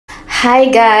Hi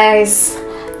guys,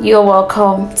 you're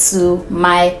welcome to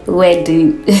my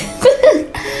wedding.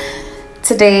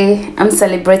 Today I'm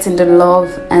celebrating the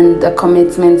love and the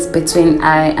commitment between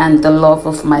I and the love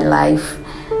of my life,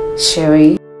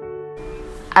 Sherry.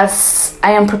 As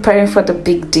I am preparing for the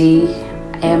big day,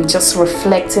 I am just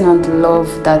reflecting on the love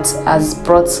that has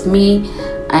brought me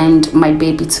and my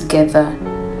baby together.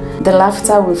 The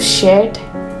laughter we've shared,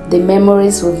 the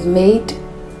memories we've made,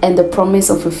 and the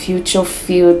promise of a future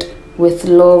filled with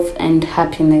love and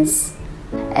happiness.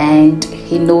 And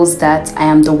he knows that I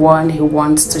am the one he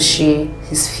wants to share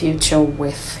his future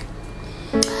with.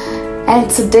 And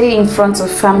today, in front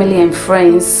of family and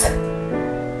friends,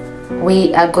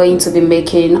 we are going to be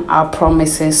making our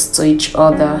promises to each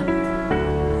other.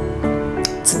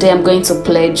 Today I'm going to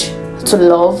pledge to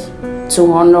love,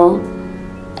 to honor,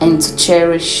 and to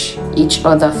cherish each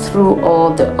other through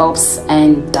all the ups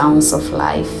and downs of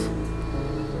life.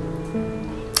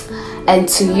 And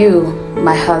to you,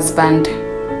 my husband,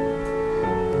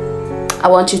 I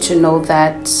want you to know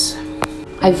that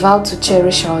I vow to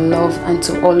cherish our love and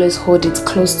to always hold it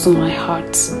close to my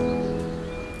heart.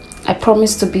 I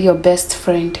promise to be your best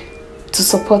friend, to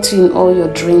support you in all your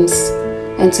dreams,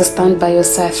 and to stand by your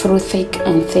side through thick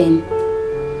and thin.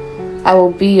 I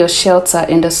will be your shelter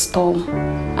in the storm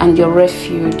and your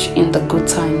refuge in the good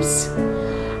times.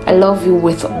 I love you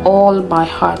with all my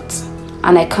heart,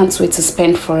 and I can't wait to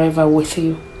spend forever with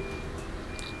you.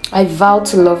 I vow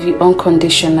to love you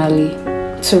unconditionally,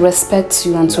 to respect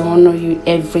you and to honor you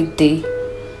every day.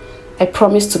 I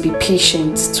promise to be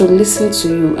patient, to listen to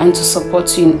you and to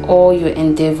support you in all your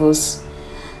endeavors.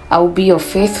 I will be your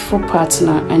faithful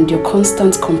partner and your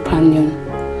constant companion.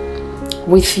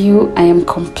 With you, I am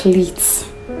complete,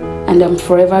 and I'm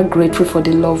forever grateful for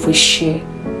the love we share.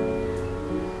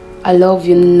 I love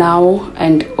you now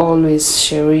and always,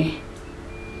 Sherry.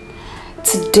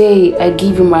 Today, I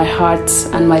give you my heart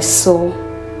and my soul.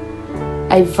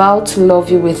 I vow to love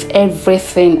you with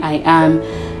everything I am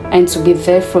and to be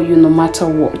there for you no matter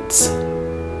what.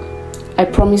 I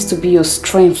promise to be your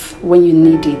strength when you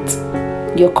need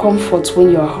it, your comfort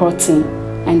when you are hurting,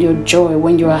 and your joy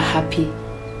when you are happy.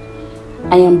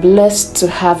 I am blessed to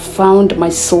have found my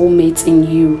soulmate in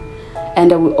you,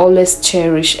 and I will always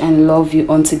cherish and love you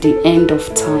until the end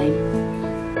of time.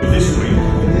 This ring,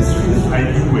 I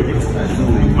do with it.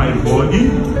 With my body,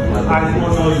 I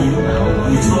honor you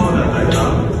with all that I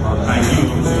have. I give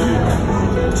it to you.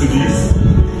 To this,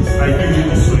 I give you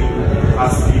this ring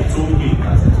as a token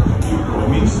to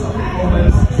promise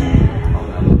to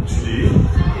today,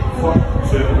 4th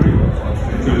February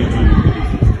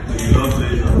 2023. The Lord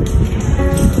bless you.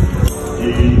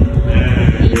 Amen.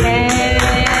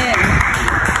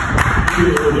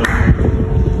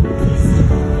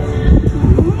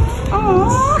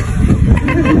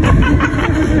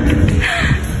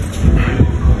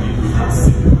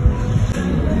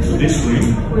 This ring,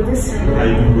 I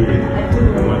do with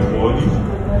my body,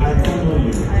 I honor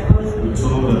you with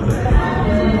all that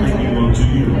I give unto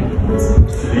you.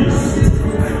 Please,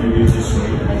 I give you this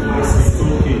ring as a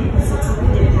token,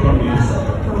 the promise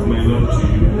of my love to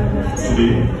you.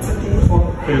 Today,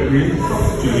 4th February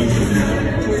 2023.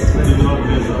 The Lord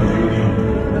bless our union.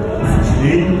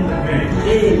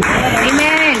 Amen.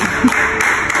 Amen.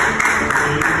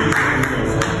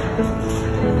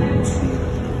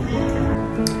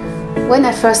 When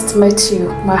I first met you,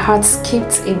 my heart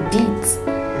skipped a beat.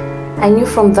 I knew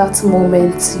from that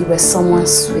moment you were someone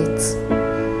sweet.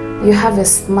 You have a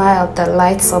smile that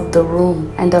lights up the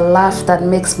room and a laugh that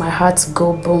makes my heart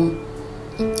go boom.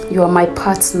 You are my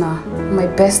partner, my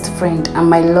best friend, and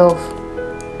my love.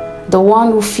 The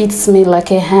one who fits me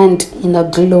like a hand in a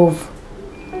glove.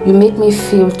 You make me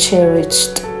feel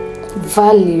cherished,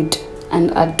 valued,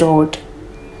 and adored.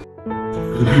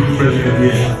 The people present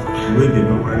here, the way they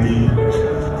normally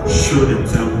show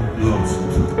themselves love.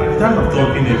 At the time of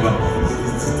talking about,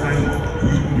 it's time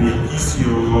you may kiss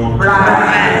your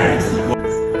bride.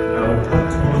 Now,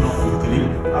 part 1 of 3,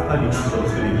 after the count of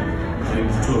 3, and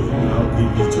the 2 of you now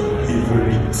give each your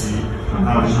favorite tea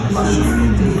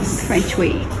and French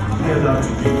way. You guys have to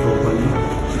do it properly,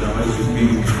 otherwise you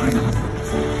pay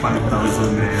 5,000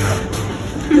 naira.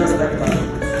 Just like that.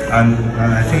 And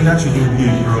I think that shouldn't be a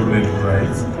problem,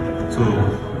 right? So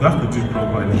you have to do it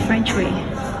properly. French way.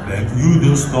 Then you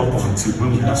don't stop until when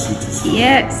we ask you to stop.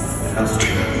 Yes. That's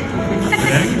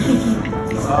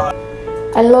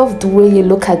I love the way you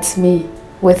look at me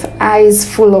with eyes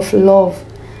full of love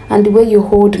and the way you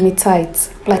hold me tight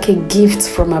like a gift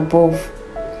from above.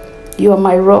 You are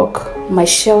my rock, my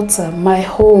shelter, my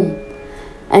home.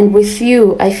 And with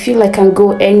you, I feel I can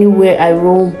go anywhere I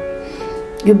roam.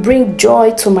 You bring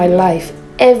joy to my life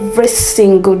every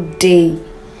single day,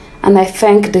 and I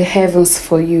thank the heavens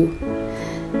for you.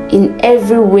 In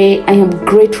every way, I am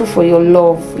grateful for your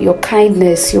love, your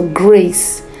kindness, your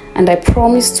grace, and I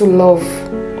promise to love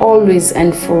always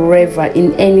and forever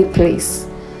in any place.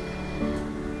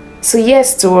 So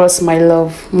yes to us, my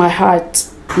love, my heart,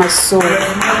 my soul.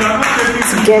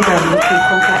 Together we can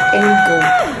conquer any goal.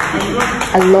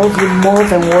 I love you more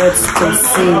than words can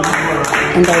say,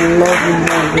 and I love you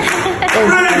more with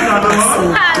every single day.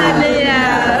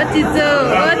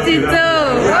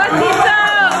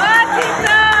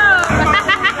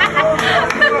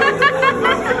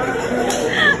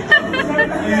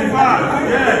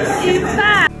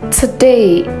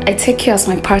 Today, I take you as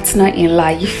my partner in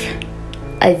life.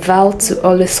 I vow to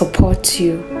always support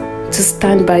you, to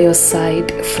stand by your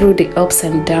side through the ups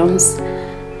and downs,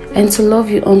 and to love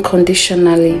you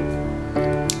unconditionally.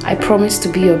 I promise to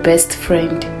be your best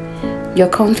friend, your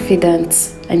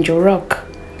confidant, and your rock.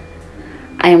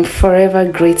 I am forever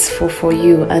grateful for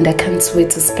you, and I can't wait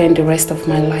to spend the rest of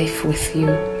my life with you.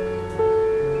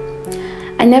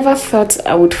 I never thought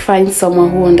I would find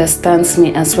someone who understands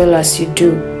me as well as you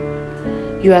do.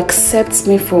 You accept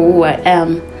me for who I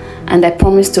am, and I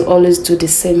promise to always do the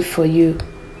same for you.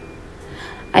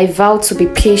 I vow to be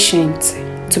patient,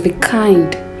 to be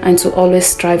kind, and to always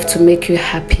strive to make you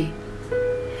happy.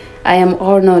 I am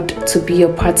honored to be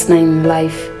your partner in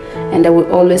life, and I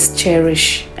will always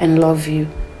cherish and love you.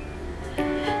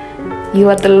 You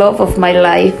are the love of my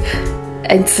life,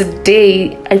 and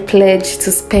today I pledge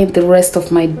to spend the rest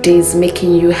of my days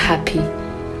making you happy.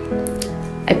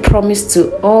 I promise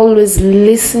to always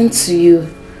listen to you,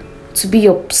 to be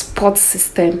your support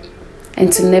system,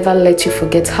 and to never let you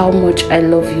forget how much I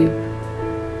love you.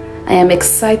 I am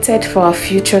excited for our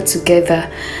future together,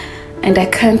 and I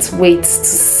can't wait to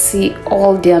see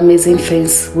all the amazing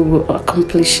things we will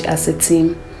accomplish as a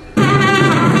team.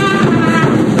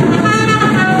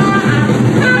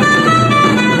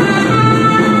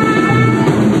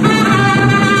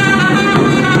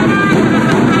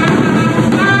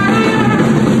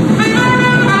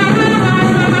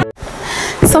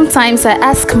 Sometimes I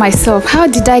ask myself, how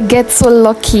did I get so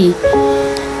lucky?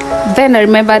 Then I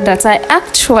remember that I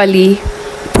actually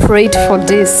prayed for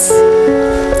this.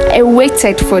 I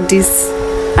waited for this,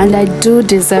 and I do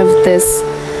deserve this.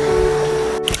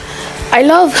 I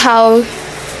love how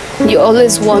you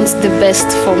always want the best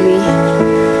for me.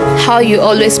 How you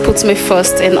always put me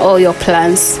first in all your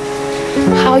plans.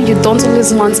 How you don't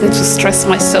always want me to stress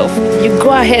myself. You go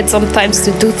ahead sometimes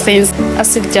to do things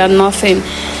as if they are nothing,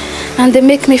 and they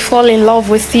make me fall in love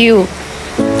with you.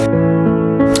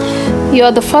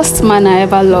 You're the first man I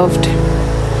ever loved,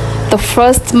 the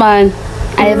first man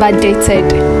I ever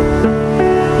dated.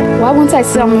 Why won't I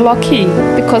say I'm lucky?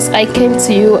 Because I came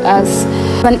to you as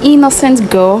an innocent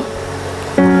girl,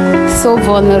 so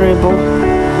vulnerable.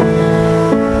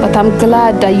 But I'm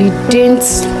glad that you didn't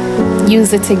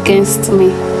use it against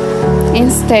me.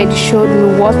 Instead, you showed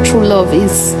me what true love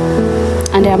is,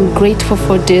 and I'm grateful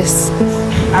for this.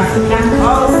 African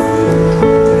House,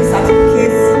 this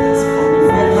certificate is from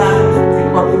the Federal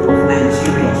Republic of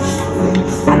Nigeria.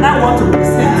 And I want to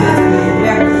present it to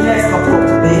the next couple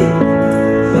today,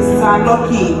 Mr.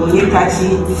 Lucky Oyekachi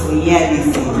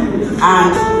Oyedisi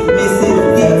and Mrs.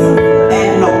 Gift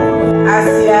Eno. As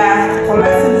you are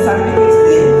collecting the certificate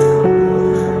today,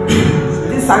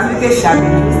 this certificate shall be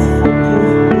used for you.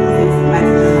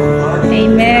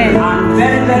 Amen. And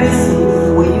very, very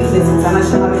soon, we use it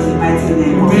internationally in the mighty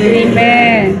name of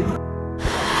Amen.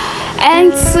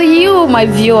 And to you, my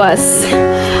viewers,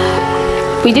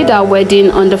 we did our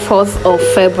wedding on the 4th of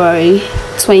February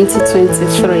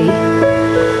 2023.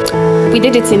 We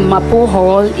did it in Mapo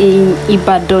Hall in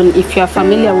Ibadan. If you are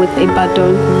familiar with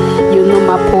Ibadan, you know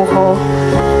Mapo Hall.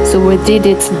 So we did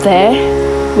it there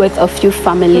with a few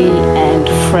family and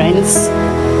friends.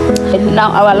 And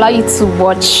now I'll allow you to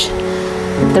watch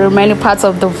the remaining parts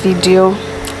of the video.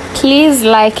 Please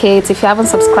like it. If you haven't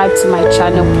subscribed to my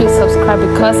channel, please subscribe,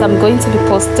 because I'm going to be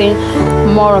posting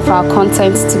more of our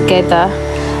content together.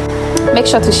 Make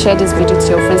sure to share this video to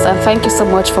your friends, and thank you so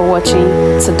much for watching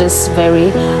to this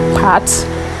very part.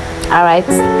 All right,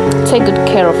 take good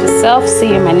care of yourself. See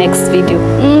you in my next video.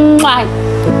 Mwah!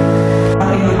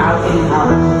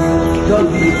 Don't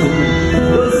do it to me.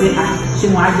 Don't say, she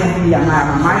might get me and my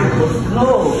mind. No,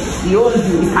 he owns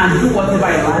you. He can do whatever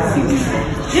you ask him.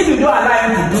 If you don't allow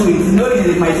him to do it, you know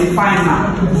he might be fine now.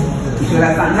 You should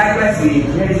understand. Likewise, we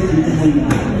very beautiful.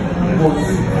 but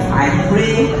I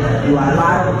pray you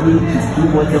allow him to do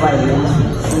whatever he wants to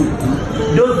do.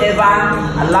 Don't ever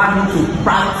allow him to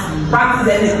practice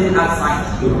anything outside.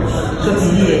 So to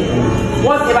hear,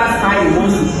 whatever style he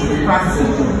wants to practice,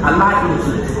 allow him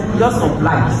to just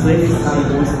comply to any style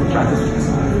he wants to practice.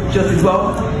 Just to go,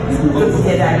 just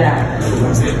hear that.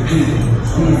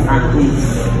 Please and please.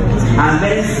 And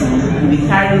very soon we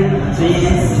carry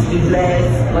twins,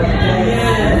 triplets,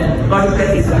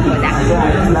 quadruplets is okay. So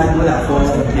I don't like more than 4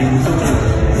 children.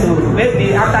 So maybe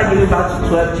after giving birth to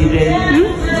 12 children,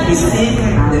 he sick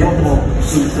and one more.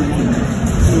 So it's okay.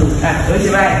 So okay,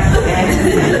 right.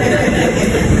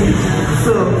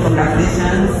 So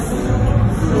congratulations.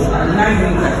 So I'm now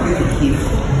going to get a gift.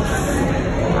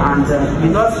 And we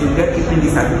not regret keeping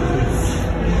this certificate.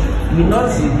 We not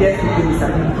regret keeping this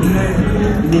certificate.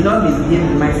 You may not misbehave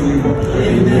in my name.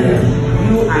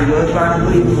 You and your husband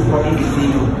will able to come in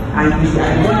between you. And I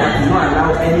know that you not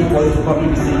allow anybody to come in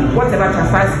between you. Whatever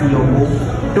transpires in your home,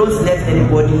 don't let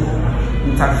anybody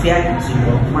interfere into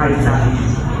your marital life.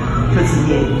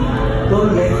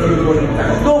 Don't let anybody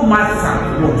interfere. Don't matter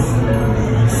what.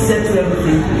 Settle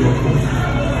everything to your home.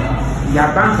 You are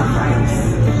bound to fight.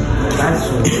 That's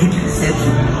what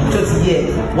settle.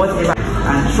 Whatever.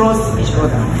 And trust each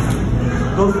other.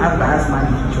 Don't have bias mind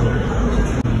with each other.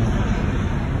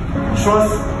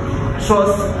 Trust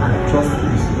and trust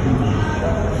each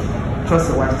other. Trust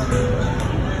your wife.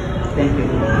 Thank you.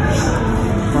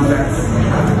 Congrats.